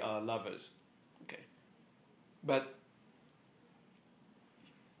 Now we are lovers. Okay, but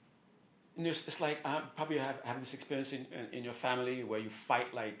it's like probably you have this experience in your family where you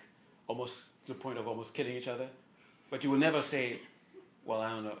fight like almost to the point of almost killing each other, but you will never say, well, I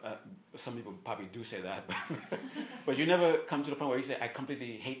don't know, some people probably do say that, but you never come to the point where you say, I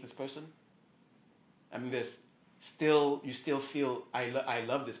completely hate this person. I mean, you still feel, I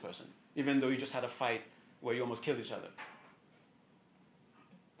love this person, even though you just had a fight where you almost killed each other.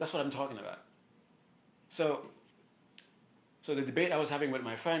 That's what I'm talking about. So the debate I was having with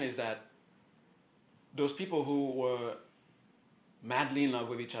my friend is that those people who were madly in love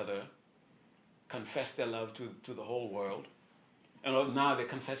with each other confessed their love to the whole world, and now they're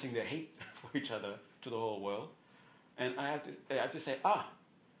confessing their hate for each other to the whole world. And I have to say,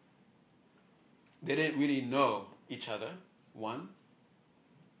 they didn't really know each other, one,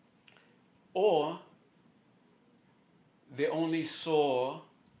 or they only saw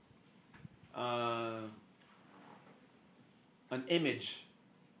an image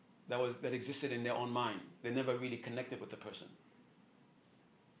that existed in their own mind. They never really connected with the person.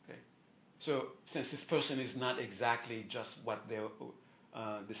 Okay, so since this person is not exactly just what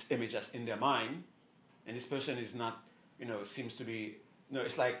this image that's in their mind, and this person is not, seems to be,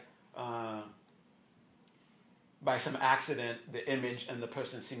 it's like by some accident the image and the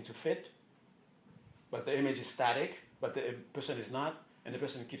person seem to fit, but the image is static, but the person is not, and the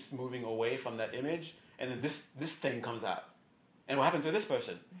person keeps moving away from that image, and then this thing comes out. And what happened to this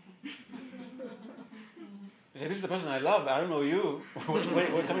person? You say, this is the person I love. I don't know you. Where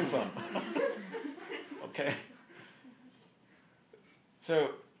are you coming from? Okay. So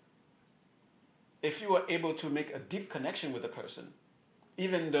if you are able to make a deep connection with a person,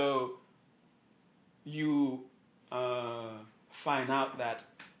 even though you find out that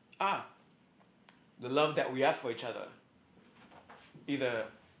the love that we have for each other, either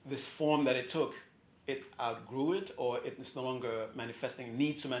this form that it took, it outgrew it, or it is no longer manifesting,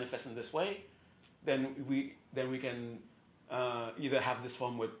 needs to manifest in this way, then we can either have this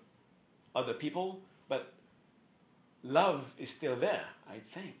form with other people, but love is still there, I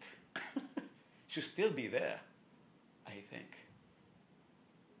think. Should still be there, I think.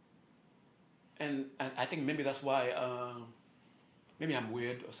 And I think maybe that's why, maybe I'm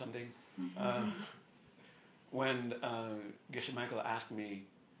weird or something. When Geshe Michael asked me,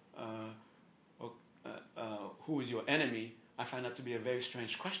 who is your enemy, I find that to be a very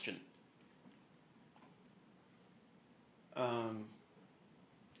strange question.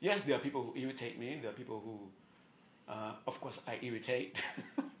 Yes, there are people who irritate me. There are people who, of course, I irritate.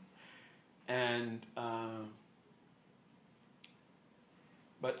 And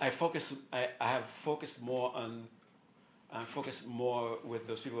but I have focused more with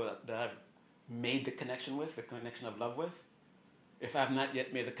those people that I've made the connection with, the connection of love with. If I have not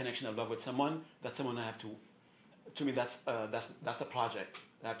yet made the connection of love with someone, that's someone I have to. To me, that's the project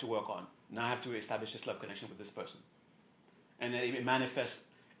that I have to work on. Now I have to establish this love connection with this person, and then it manifests.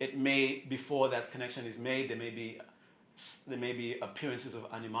 It may, before that connection is made, there may be appearances of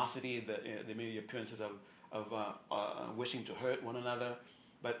animosity. There may be appearances of wishing to hurt one another,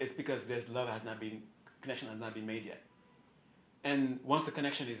 but it's because connection has not been made yet. And once the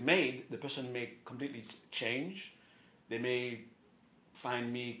connection is made, the person may completely change. They may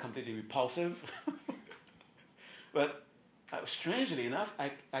find me completely repulsive. But strangely enough,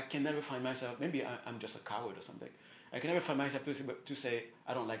 I can never find myself, maybe I'm just a coward or something. I can never find myself to say,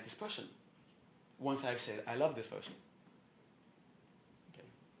 I don't like this person. Once I've said, I love this person. Okay.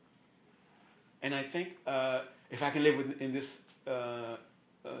 And I think if I can live in this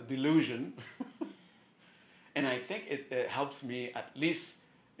delusion, and I think it helps me at least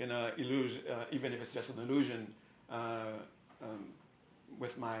in a illusion, even if it's just an illusion,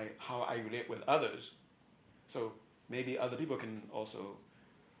 with how I relate with others. So maybe other people can also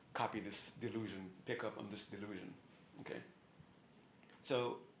copy this delusion, pick up on this delusion. Okay.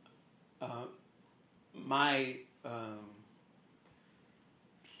 So my how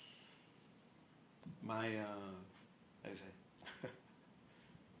do you say?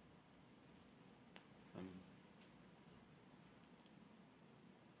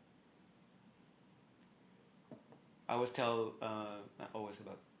 I always tell, not always,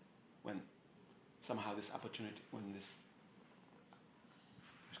 about when somehow this opportunity, when this,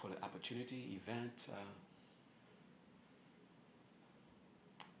 let's call it opportunity, event,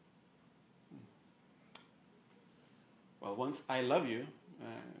 well, once I love you,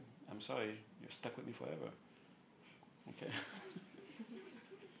 I'm sorry, you're stuck with me forever. Okay?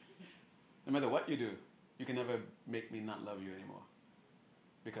 No matter what you do, you can never make me not love you anymore.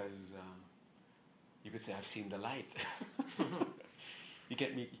 Because you could say, I've seen the light. You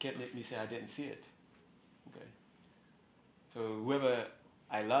can't make me say I didn't see it. Okay? So whoever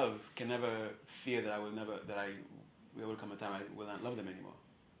I love can never fear that there will come a time I will not love them anymore.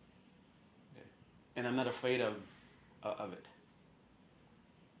 Okay? And I'm not afraid of it.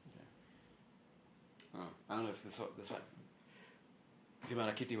 Okay? I don't know if that's what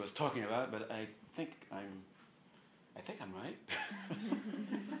Vimarakirti was talking about, but I think I'm right.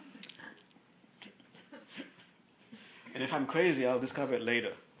 And if I'm crazy, I'll discover it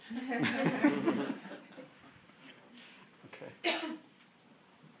later. Okay.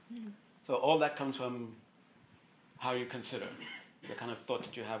 So all that comes from how you consider, the kind of thought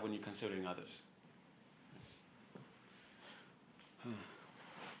that you have when you're considering others.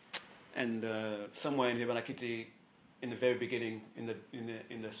 And somewhere in Vimarakirti, in the very beginning, in the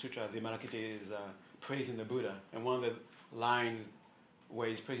sutra, Vimarakirti is praising the Buddha, and one of the lines where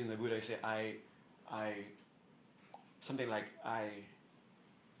he's praising the Buddha, he says, I something like, I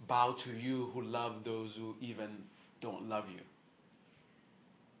bow to you who love those who even don't love you.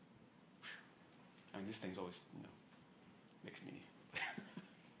 And these things always, makes me.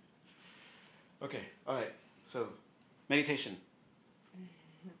 Okay, all right. So, meditation.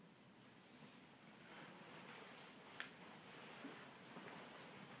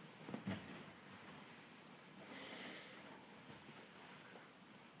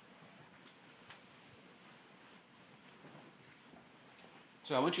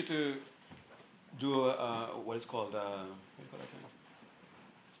 So I want you to do what is called, what do you call that thing?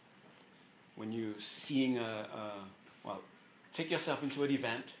 When you're seeing take yourself into an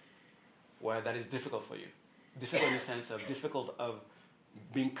event where that is difficult for you. Difficult in the sense of difficult of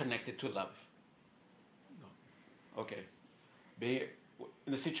being connected to love. No. Okay. Being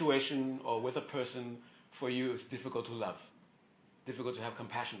in a situation or with a person for you is difficult to love, difficult to have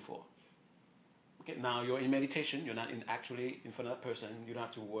compassion for. Okay, now you're in meditation, you're not actually in front of that person, you don't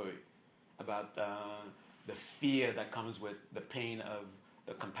have to worry about the fear that comes with the pain of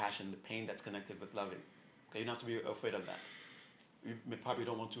the compassion, the pain that's connected with loving. Okay, you don't have to be afraid of that. You probably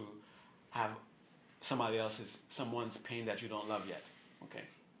don't want to have someone's pain that you don't love yet. Okay,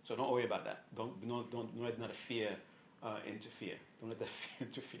 so don't worry about that. Don't let that fear interfere. Don't let that fear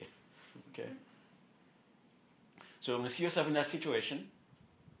interfere. Okay. So I'm going to see yourself in that situation,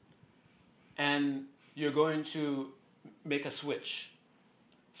 and you're going to make a switch.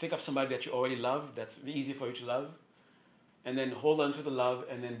 Think of somebody that you already love, that's easy for you to love, and then hold on to the love,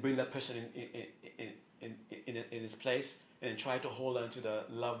 and then bring that person in its place, and try to hold on to the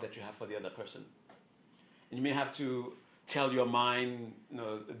love that you have for the other person. And you may have to tell your mind,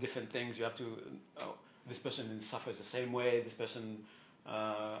 different things. You have to, this person suffers the same way. This person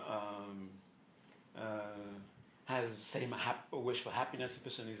has the same wish for happiness.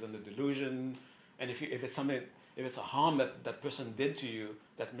 This person is under delusion. And if it's a harm that person did to you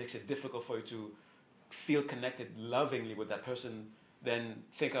that makes it difficult for you to feel connected lovingly with that person, then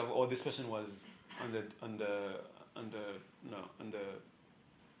think of, this person was under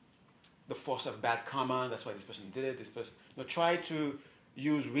the force of bad karma. That's why this person did it. This person. Try to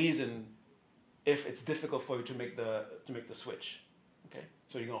use reason if it's difficult for you to make the switch. Okay.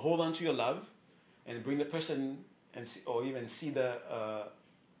 So you're gonna hold on to your love, and bring the person or even see the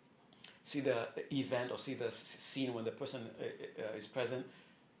event or see the scene when the person is present,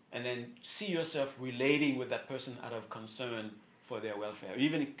 and then see yourself relating with that person out of concern for their welfare. You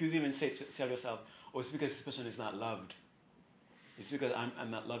could even tell yourself, it's because this person is not loved. It's because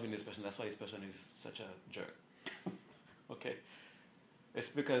I'm not loving this person. That's why this person is such a jerk. Okay. It's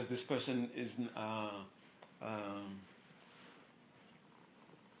because this person is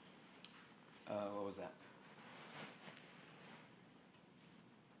what was that?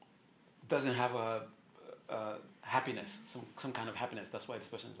 Doesn't have a happiness, some kind of happiness. That's why this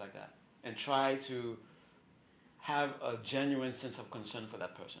person is like that. And try to have a genuine sense of concern for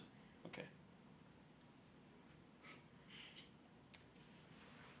that person. Okay.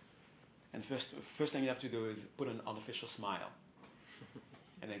 And first thing you have to do is put an artificial smile,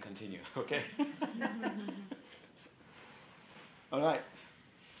 and then continue. Okay. All right.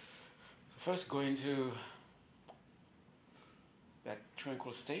 So first, go into that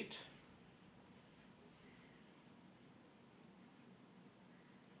tranquil state.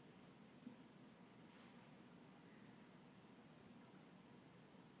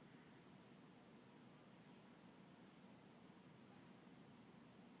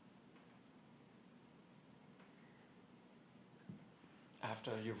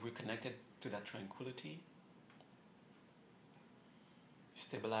 After you've reconnected to that tranquility,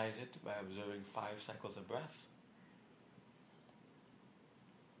 stabilize it by observing 5 cycles of breath.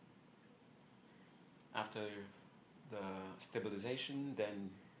 After the stabilization,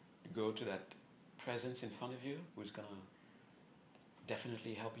 then you go to that presence in front of you, who's going to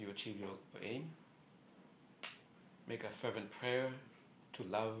definitely help you achieve your aim. Make a fervent prayer to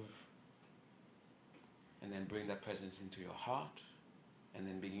love, and then bring that presence into your heart, and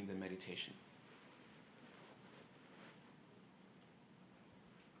then begin the meditation.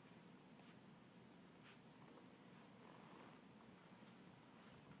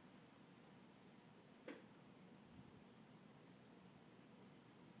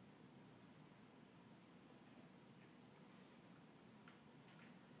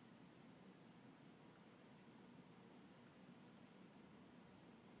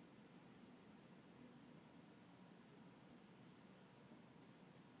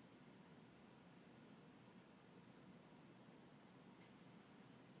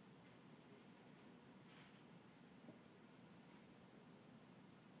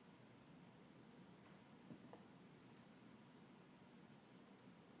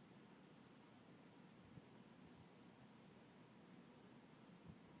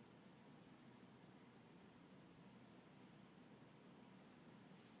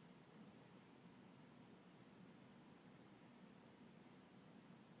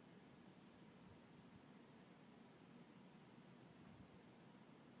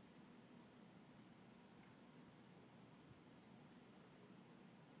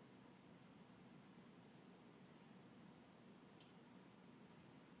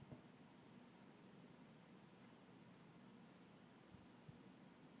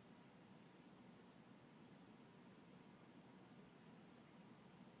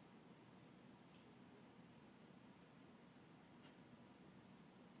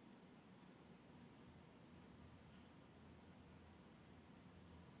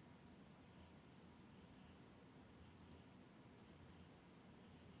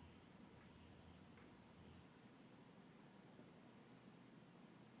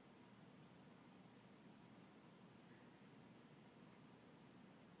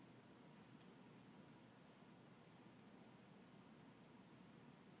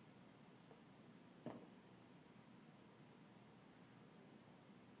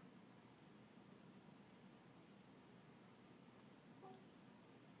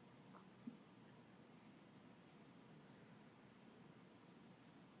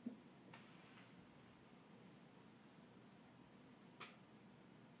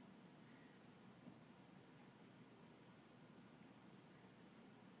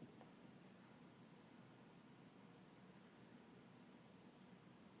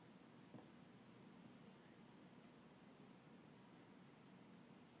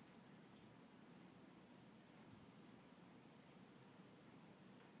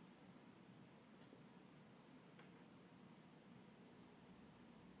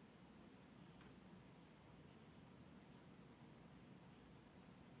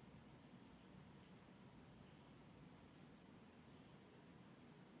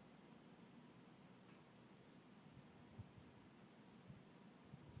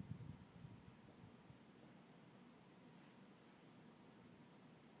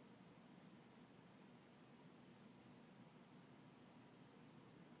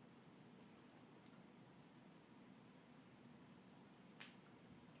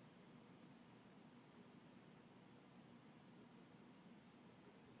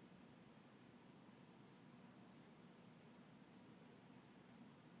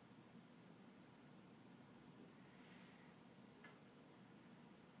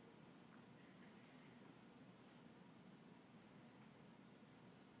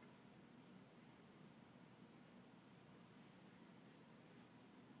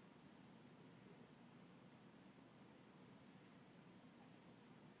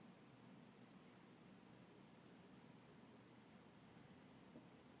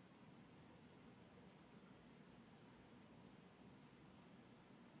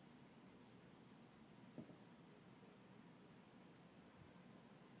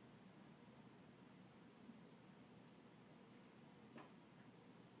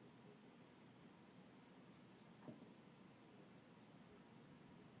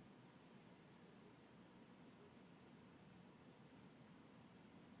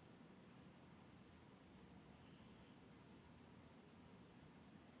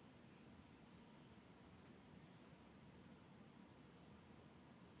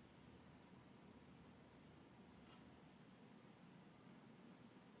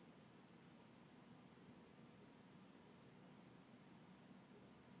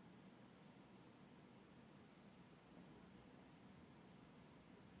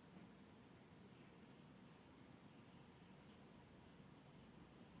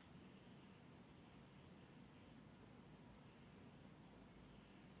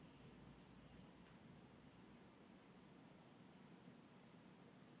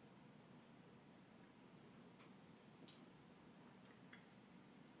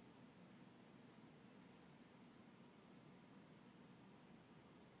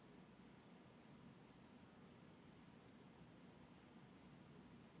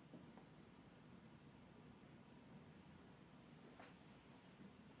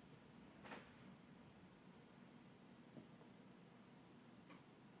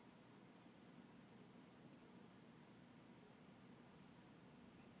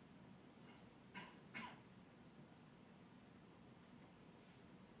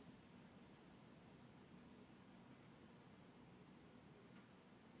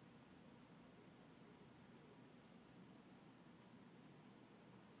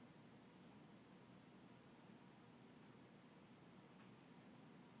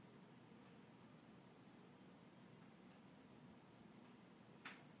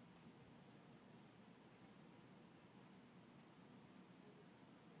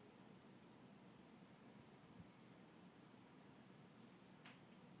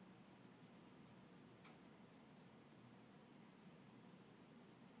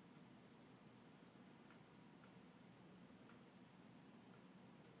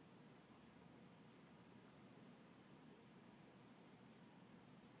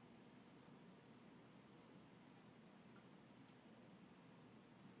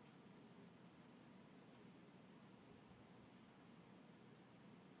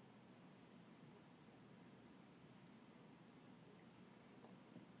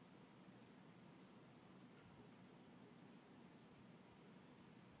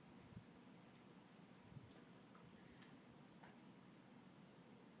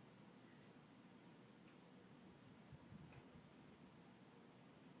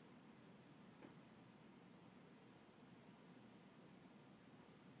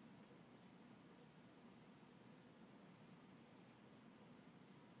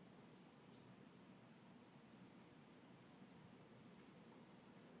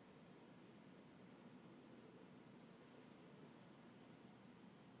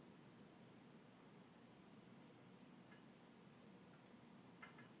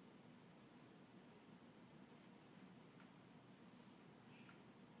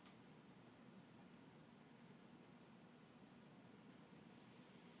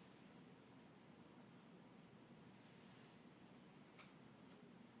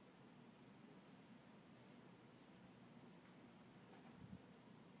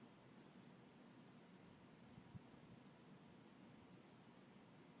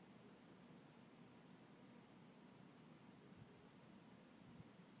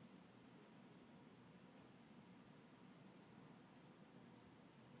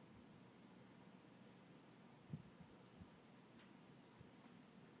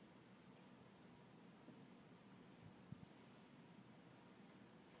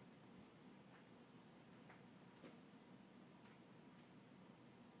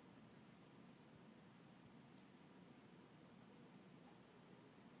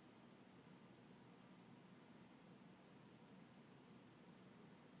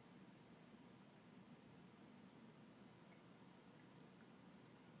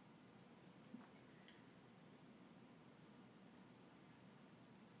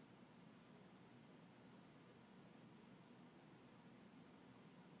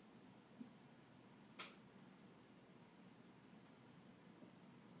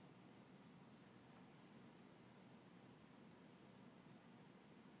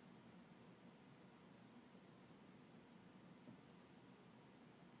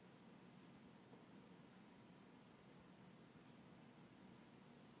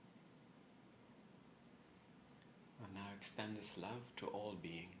 extend this love to all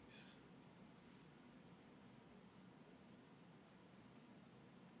beings.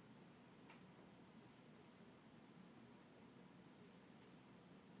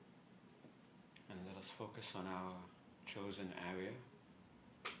 And let us focus on our chosen area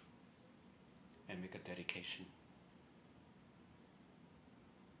and make a dedication.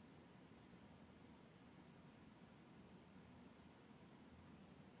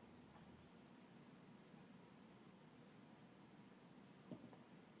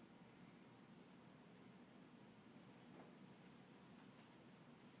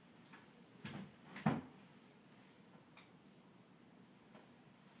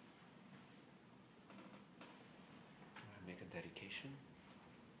 Make a dedication.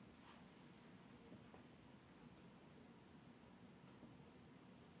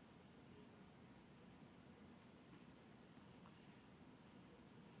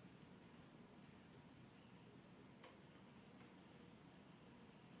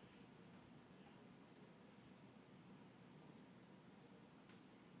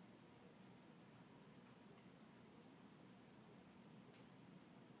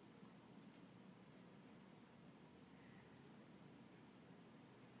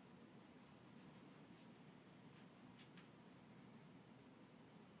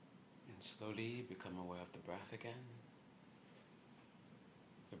 Slowly become aware of the breath again.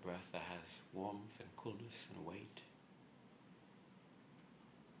 The breath that has warmth and coolness and weight.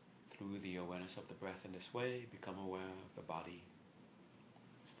 Through the awareness of the breath in this way, become aware of the body,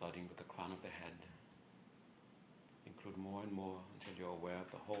 starting with the crown of the head. Include more and more until you're aware of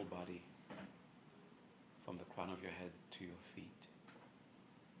the whole body, from the crown of your head to your feet.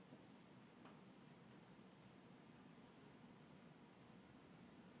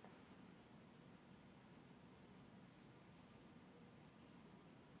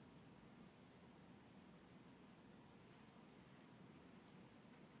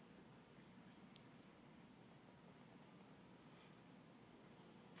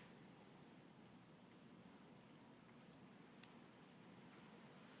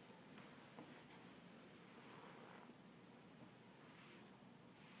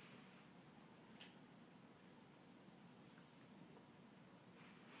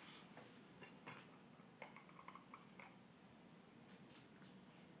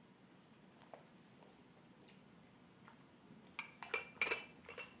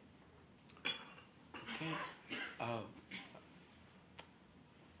 Okay.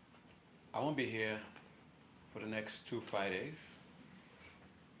 I won't be here for the next 2 Fridays,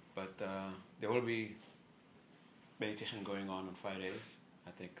 but there will be meditation going on Fridays.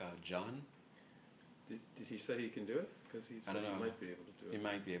 I think John. Did he say he can do it? Because he said he might be able to do it. He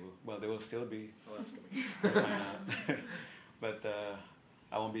might be able. Well, there will still be. I'll ask him. But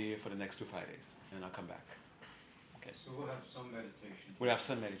I won't be here for the next 2 Fridays, and I'll come back. Okay. So we'll have some meditation. We'll have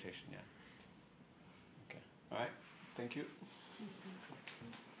some meditation, yeah. Okay. All right. Thank you.